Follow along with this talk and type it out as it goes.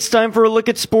It's time for a look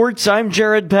at sports. I'm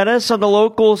Jared Pettis. On the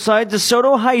local side,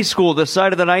 DeSoto High School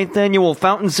decided the 9th annual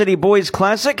Fountain City Boys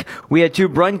Classic. We had two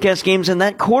broadcast games in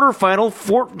that quarterfinal.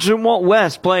 Fort Zumwalt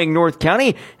West playing North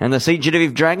County and the St.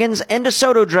 Genevieve Dragons and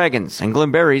DeSoto Dragons. And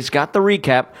Glenn Berry's got the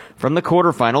recap from the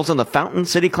quarterfinals in the Fountain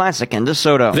City Classic in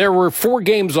DeSoto. There were 4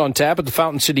 games on tap at the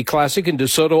Fountain City Classic in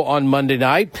DeSoto on Monday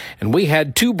night, and we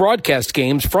had 2 broadcast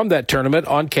games from that tournament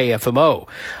on KFMO.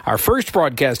 Our first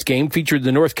broadcast game featured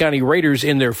the North County Raiders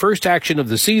in their first action of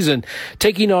the season,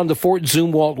 taking on the Fort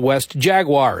Zumwalt West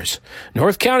Jaguars.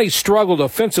 North County struggled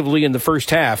offensively in the first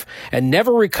half and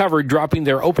never recovered, dropping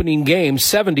their opening game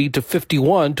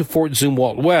 70-51 to Fort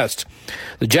Zumwalt West.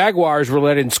 The Jaguars were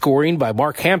led in scoring by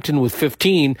Mark Hampton with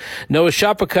 15. Noah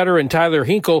Shoppecutter and Tyler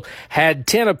Hinkle had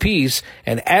 10 apiece,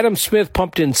 and Adam Smith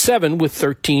pumped in 7 with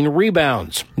 13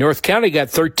 rebounds. North County got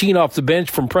 13 off the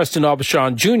bench from Preston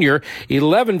Aubuchon Jr.,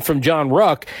 11 from John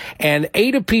Ruck, and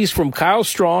 8 apiece from Kyle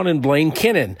Strawn and Blaine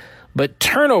Kennan. But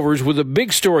turnovers were the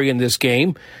big story in this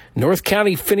game. North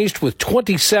County finished with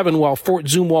 27, while Fort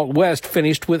Zumwalt West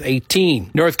finished with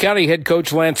 18. North County head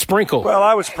coach Lance Sprinkle. Well,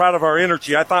 I was proud of our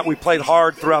energy. I thought we played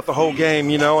hard throughout the whole game,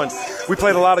 and we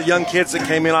played a lot of young kids that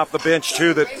came in off the bench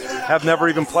too that have never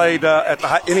even played at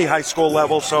any high school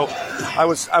level. So I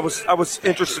was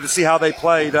interested to see how they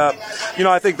played.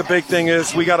 I think the big thing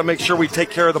is we got to make sure we take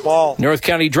care of the ball. North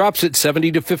County drops it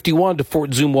 70-51 to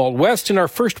Fort Zumwalt West in our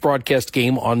first broadcast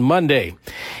game on Monday.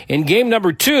 In game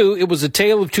number 2, it was a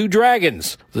tale of 2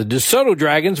 dragons, the DeSoto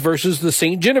Dragons versus the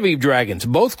St. Genevieve Dragons.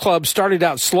 Both clubs started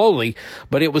out slowly,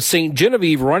 but it was St.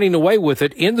 Genevieve running away with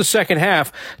it in the second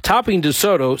half, topping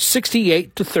DeSoto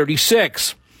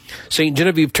 68-36. St.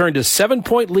 Genevieve turned a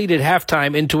 7-point lead at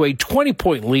halftime into a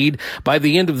 20-point lead by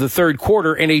the end of the third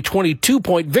quarter and a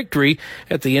 22-point victory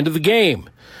at the end of the game.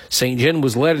 St. Gen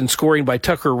was led in scoring by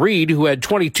Tucker Reed, who had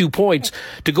 22 points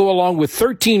to go along with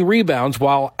 13 rebounds,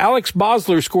 while Alex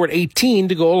Bosler scored 18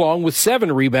 to go along with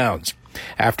 7 rebounds.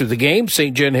 After the game,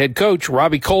 St. Gen head coach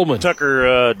Robbie Coleman.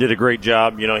 Tucker did a great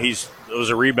job. He was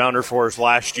a rebounder for us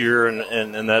last year,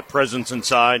 and that presence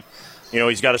inside.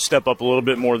 He's got to step up a little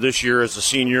bit more this year as a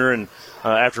senior, and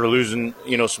after losing,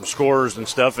 some scorers and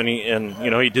stuff, and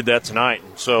he did that tonight.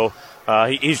 So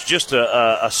he's just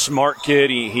a smart kid.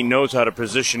 He knows how to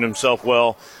position himself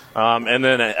well, and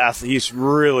then he's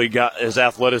really got his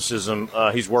athleticism.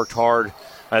 He's worked hard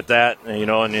at that,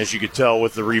 and as you could tell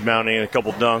with the rebounding and a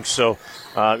couple dunks. So,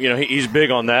 he's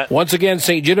big on that. Once again,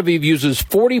 St. Genevieve uses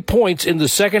 40 points in the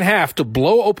second half to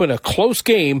blow open a close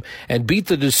game and beat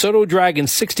the DeSoto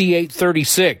Dragons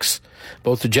 68-36.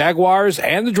 Both the Jaguars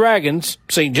and the Dragons,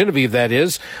 St. Genevieve that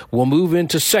is, will move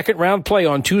into second-round play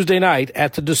on Tuesday night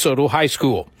at the DeSoto High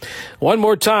School. One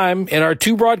more time, in our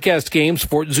 2 broadcast games,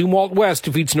 Fort Zumwalt West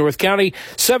defeats North County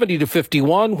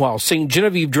 70-51, while St.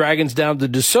 Genevieve Dragons down the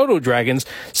DeSoto Dragons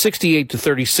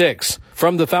 68-36.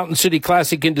 From the Fountain City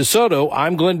Classic in DeSoto,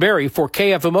 I'm Glenn Berry for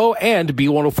KFMO and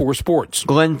B104 Sports.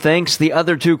 Glenn, thanks. The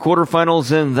other 2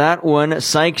 quarterfinals in that one,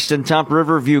 Sikeston topped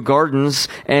Riverview Gardens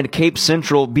and Cape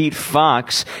Central beat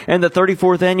Fox. And the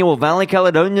 34th annual Valley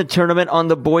Caledonia tournament on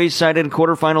the boys' side in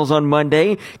quarterfinals on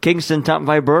Monday, Kingston topped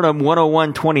Viburnum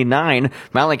 101-29.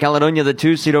 Valley Caledonia the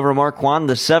 2 seed over Marquand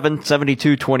the 7,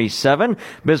 72-27.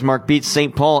 Bismarck beats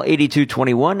St. Paul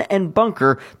 82-21, and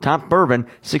Bunker topped Bourbon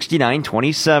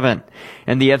 69-27.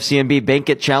 And the FCMB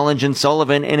Banquet Challenge in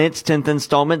Sullivan in its 10th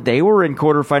installment, they were in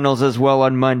quarterfinals as well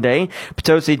on Monday.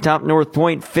 Potosi topped North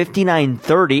Point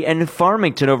 59-30 and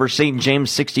Farmington over St.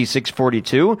 James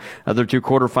 66-42. Other 2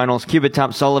 quarterfinals, Cuba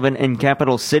topped Sullivan and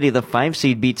Capital City. The 5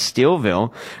 seed beat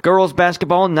Steelville. Girls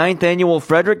basketball 9th annual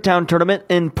Fredericktown tournament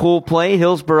in pool play.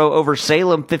 Hillsborough over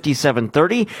Salem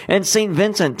 57-30 and St.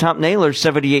 Vincent topped Naylor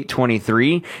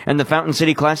 78-23. And the Fountain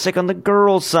City Classic on the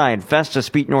girls' side, Festus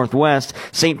beat Northwest.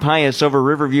 St. Pius over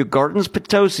Riverview Gardens.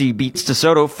 Potosi beats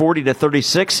DeSoto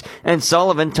 40-36, and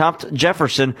Sullivan topped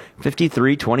Jefferson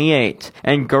 53-28.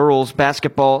 And girls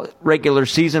basketball regular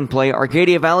season play,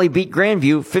 Arcadia Valley beat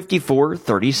Grandview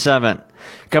 54-37.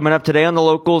 Coming up today on the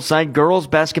local side, girls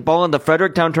basketball in the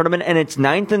Fredericktown tournament and its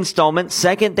 9th installment,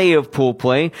 second day of pool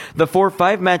play. The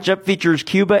 4-5 matchup features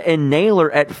Cuba and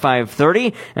Naylor at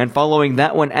 5:30, and following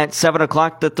that one at 7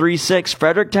 o'clock, the 3-6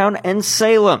 Fredericktown and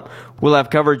Salem. We'll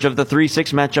have coverage of the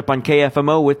 3-6 matchup on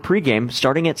KFMO with pregame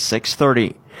starting at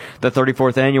 6:30. The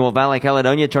 34th annual Valley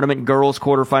Caledonia Tournament girls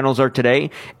quarterfinals are today.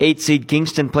 8-seed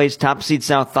Kingston plays top-seed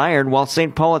South Iron, while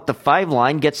St. Paul at the 5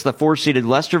 line gets the 4-seeded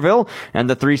Lesterville. And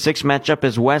the 3-6 matchup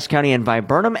is West County and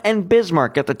Viburnum, and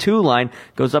Bismarck at the 2 line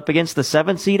goes up against the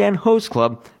 7-seed and host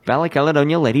club Valley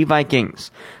Caledonia Lady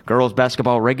Vikings. Girls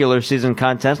basketball regular season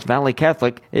contest, Valley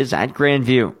Catholic is at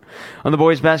Grandview. On the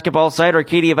boys basketball side,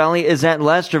 Arcadia Valley is at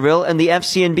Lesterville in the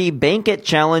FCNB Bankett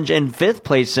Challenge in 5th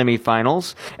place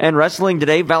semifinals. And wrestling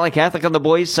today, Valley Catholic on the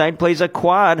boys side plays a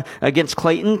quad against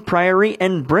Clayton, Priory,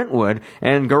 and Brentwood.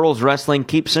 And girls wrestling,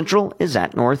 Keep Central is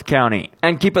at North County.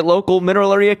 And keep it local,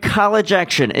 Mineral Area College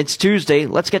action. It's Tuesday.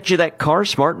 Let's get you that Car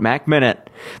Smart Mac Minute.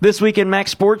 This week in Mac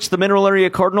Sports, the Mineral Area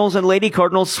Cardinals and Lady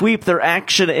Cardinals sweep their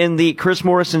action in the Chris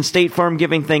Morrison State Farm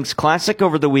Giving Thanks Classic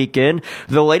over the weekend.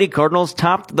 The Lady Cardinals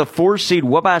topped the 4-seed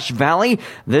Wabash Valley,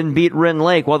 then beat Wren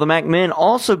Lake, while the Mac men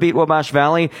also beat Wabash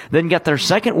Valley, then got their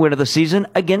second win of the season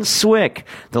against Swick.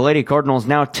 The Lady Cardinals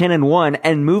now 10-1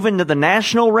 and move into the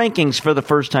national rankings for the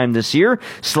first time this year,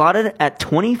 slotted at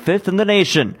 25th in the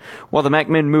nation. While the Mac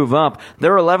men move up,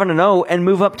 they're 11-0 and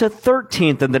move up to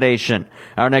 13th in the nation.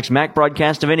 Our next Mac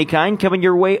broadcast of any kind coming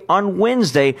your way on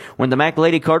Wednesday when the Mac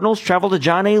Lady Cardinals travel to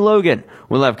John A. Logan.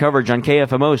 We'll have coverage on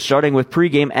KFMO starting with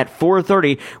pregame at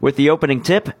 4:30 with the opening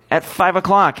tip at 5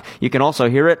 o'clock. You can also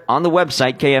hear it on the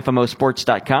website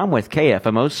KFMOsports.com with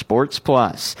KFMO Sports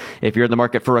Plus. If you're in the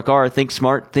market for a car, think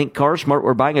smart, think Car Smart,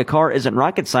 where buying a car isn't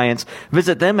rocket science.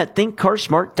 Visit them at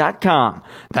thinkcarsmart.com.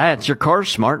 That's your Car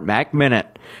Smart Mac Minute.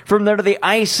 From there to the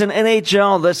ice and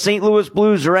NHL, the St. Louis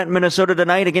Blues are at Minnesota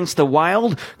tonight against the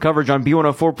Wild. Coverage on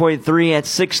B104.3 at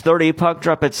 6:30, puck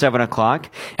drop at 7 o'clock.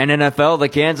 And NFL, the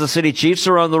Kansas City Chiefs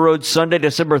are on the road Sunday,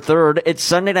 December 3rd. It's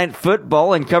Sunday Night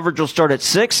Football, and coverage will start at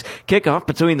 6. Kickoff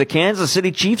between the Kansas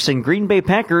City Chiefs and Green Bay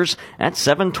Packers at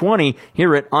 7:20.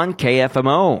 Hear it on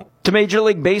KFMO. To Major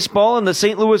League Baseball, and the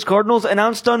St. Louis Cardinals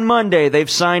announced on Monday they've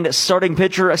signed starting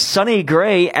pitcher Sonny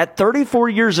Gray. At 34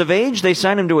 years of age, they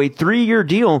signed him to a 3-year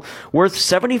deal worth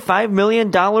 $75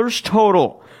 million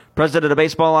total. President of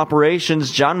Baseball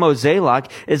Operations John Mozeliak,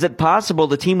 is it possible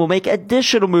the team will make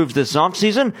additional moves this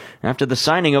offseason after the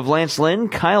signing of Lance Lynn,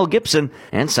 Kyle Gibson,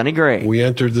 and Sonny Gray? We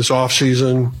entered this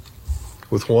offseason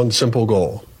with one simple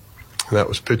goal, and that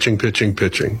was pitching.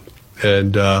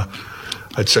 And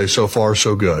I'd say so far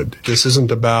so good. This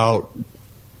isn't about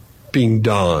being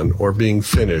done or being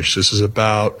finished. This is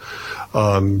about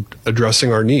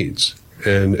addressing our needs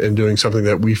and doing something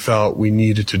that we felt we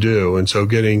needed to do. And so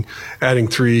adding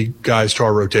 3 guys to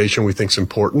our rotation we think is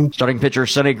important. Starting pitcher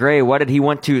Sonny Gray, why did he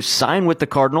want to sign with the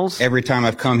Cardinals? Every time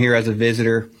I've come here as a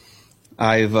visitor,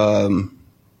 I've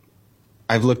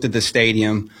looked at the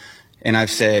stadium and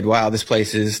I've said, wow, this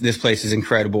place is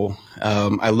incredible.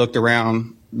 I looked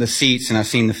around the seats and I've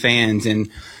seen the fans, and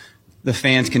the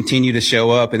fans continue to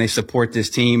show up and they support this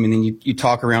team. And then you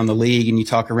talk around the league and you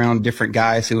talk around different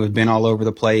guys who have been all over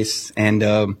the place,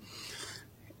 and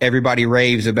everybody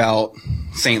raves about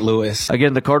St. Louis.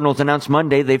 Again, the Cardinals announced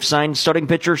Monday they've signed starting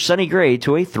pitcher Sonny Gray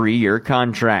to a 3-year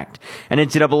contract. And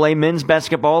NCAA men's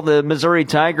basketball, the Missouri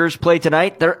Tigers play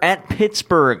tonight. They're at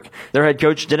Pittsburgh. Their head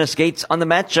coach Dennis Gates on the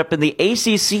matchup in the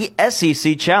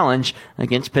ACC-SEC Challenge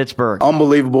against Pittsburgh.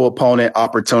 Unbelievable opponent,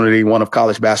 opportunity, one of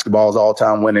college basketball's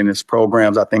all-time winningest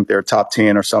programs. I think they're top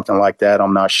 10 or something like that.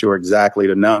 I'm not sure exactly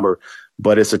the number,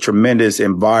 but it's a tremendous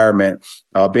environment.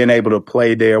 Being able to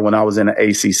play there when I was in the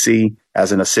ACC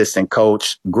as an assistant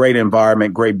coach, great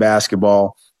environment, great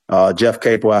basketball. Jeff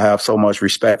Capel, I have so much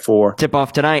respect for.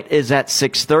 Tip-off tonight is at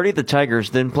 6:30. The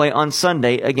Tigers then play on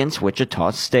Sunday against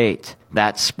Wichita State.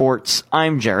 That's sports.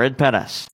 I'm Jared Pettis.